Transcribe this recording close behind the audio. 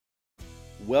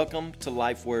Welcome to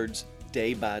Life Words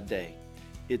Day by Day.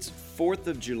 It's 4th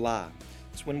of July.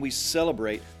 It's when we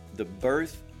celebrate the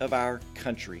birth of our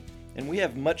country. And we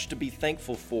have much to be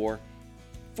thankful for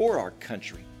our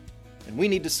country. And we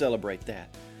need to celebrate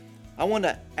that. I want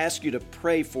to ask you to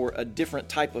pray for a different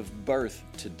type of birth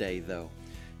today, though.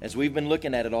 As we've been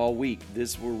looking at it all week,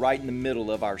 we're right in the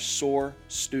middle of our SOAR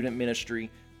Student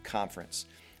Ministry Conference.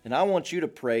 And I want you to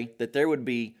pray that there would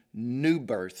be new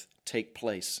birth take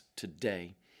place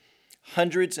today.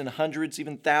 Hundreds and hundreds,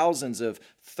 even thousands of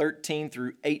 13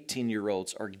 through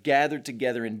 18-year-olds are gathered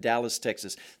together in Dallas,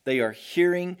 Texas. They are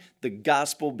hearing the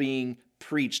gospel being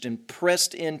preached and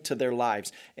pressed into their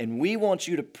lives. And we want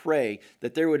you to pray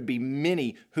that there would be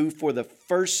many who for the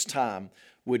first time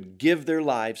would give their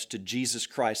lives to Jesus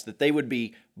Christ, that they would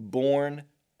be born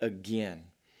again.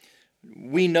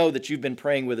 We know that you've been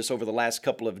praying with us over the last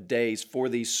couple of days for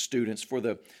these students, for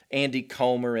the Andy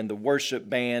Comer and the worship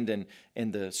band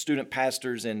and the student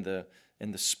pastors and the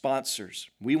sponsors.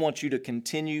 We want you to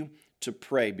continue to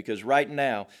pray because right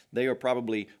now they are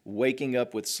probably waking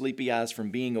up with sleepy eyes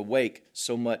from being awake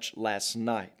so much last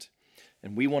night.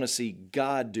 And we want to see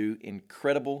God do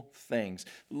incredible things.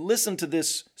 Listen to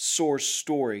this SOAR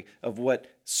story of what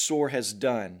SOAR has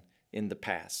done in the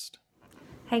past.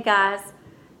 Hey guys.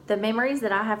 The memories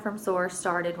that I have from SOAR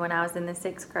started when I was in the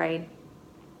 6th grade,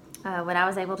 when I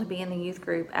was able to be in the youth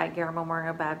group at Garrett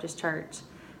Memorial Baptist Church.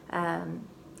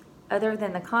 Other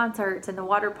than the concerts and the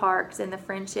water parks and the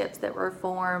friendships that were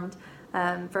formed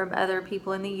from other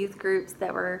people in the youth groups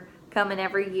that were coming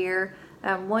every year,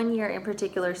 one year in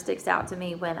particular sticks out to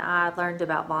me when I learned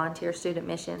about volunteer student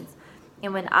missions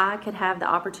and when I could have the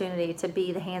opportunity to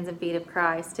be the hands and feet of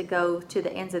Christ, to go to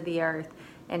the ends of the earth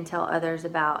and tell others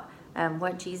about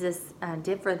what Jesus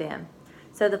did for them.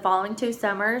 So the following 2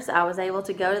 summers, I was able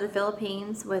to go to the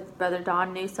Philippines with Brother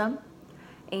Don Newsom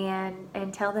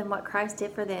and tell them what Christ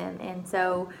did for them. And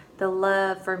so the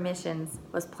love for missions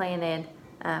was planted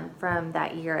from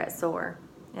that year at SOAR.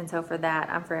 And so for that,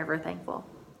 I'm forever thankful.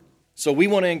 So we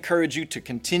want to encourage you to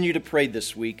continue to pray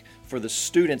this week for the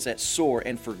students at SOAR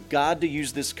and for God to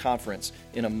use this conference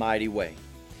in a mighty way.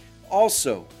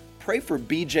 Also, pray for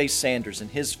B.J. Sanders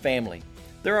and his family.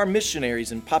 There are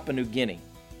missionaries in Papua New Guinea.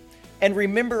 And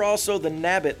remember also the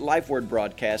NABIT Life Word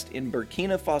broadcast in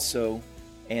Burkina Faso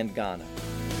and Ghana.